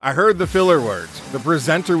I heard the filler words. The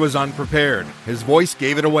presenter was unprepared. His voice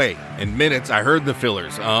gave it away. In minutes, I heard the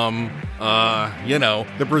fillers.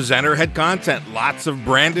 The presenter had content, lots of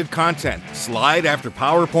branded content, slide after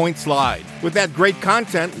PowerPoint slide. With that great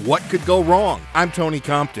content, what could go wrong? I'm Tony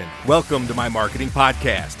Compton. Welcome to my marketing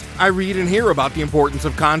podcast. I read and hear about the importance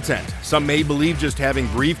of content. Some may believe just having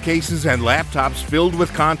briefcases and laptops filled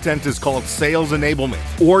with content is called sales enablement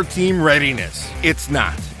or team readiness. It's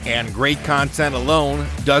not. And great content alone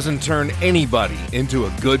doesn't turn anybody into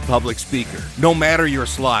a good public speaker. No matter your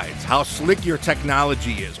slides, how slick your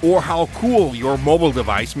technology is, or how cool your mobile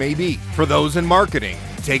device may be. For those in marketing,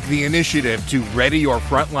 take the initiative to ready your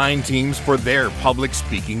frontline teams for their public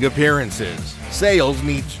speaking appearances. Sales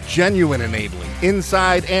needs genuine enabling,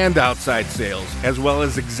 inside and outside sales, as well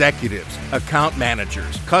as executives, account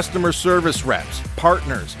managers, customer service reps,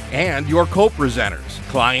 partners, and your co-presenters.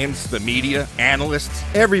 Clients, the media, analysts,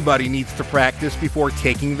 everybody needs to practice before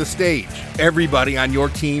taking the stage. Everybody on your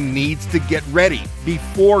team needs to get ready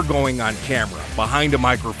before going on camera, behind a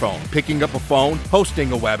microphone, picking up a phone,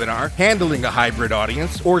 hosting a webinar, handling a hybrid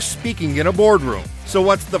audience, or speaking in a boardroom. So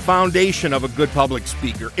what's the foundation of a good public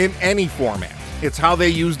speaker in any format? It's how they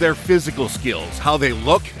use their physical skills, how they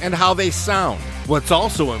look, and how they sound. What's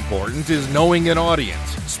also important is knowing an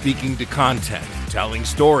audience, speaking to content, telling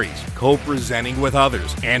stories, co-presenting with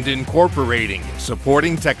others, and incorporating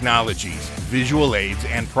supporting technologies, visual aids,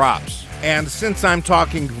 and props. And since I'm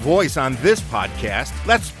talking voice on this podcast,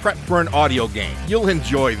 let's prep for an audio game. You'll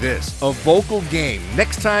enjoy this, a vocal game,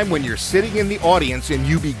 next time when you're sitting in the audience and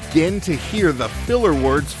you begin to hear the filler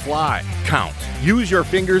words fly. Count. Use your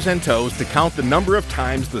fingers and toes to count the number of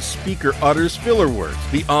times the speaker utters filler words,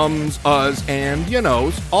 the ums, uhs, and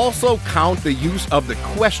you-knows. Also count the use of the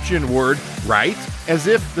question word, right? As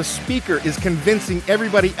if the speaker is convincing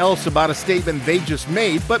everybody else about a statement they just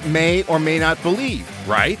made but may or may not believe,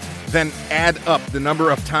 right? Then add up the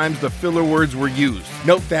number of times the filler words were used.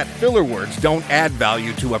 Note that filler words don't add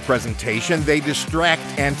value to a presentation, they distract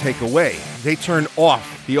and take away. They turn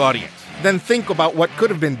off the audience. Then think about what could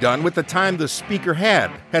have been done with the time the speaker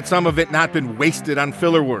had some of it not been wasted on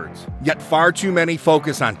filler words. Yet far too many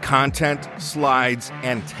focus on content, slides,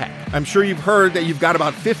 and tech. I'm sure you've heard that you've got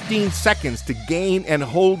about 15 seconds to gain and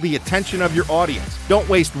hold the attention of your audience. Don't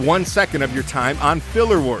waste 1 second of your time on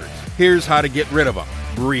filler words. Here's how to get rid of them.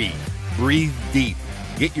 Breathe. Breathe deep.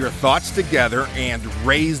 Get your thoughts together and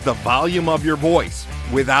raise the volume of your voice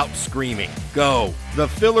without screaming. Go. The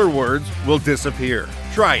filler words will disappear.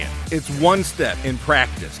 Try it. It's one step in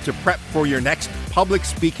practice to prep for your next public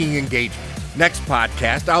speaking engagement. Next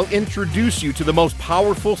podcast, I'll introduce you to the most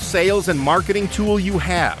powerful sales and marketing tool you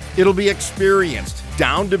have. It'll be experienced,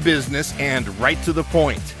 down to business, and right to the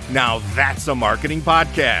point. Now that's a marketing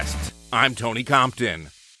podcast. I'm Tony Compton.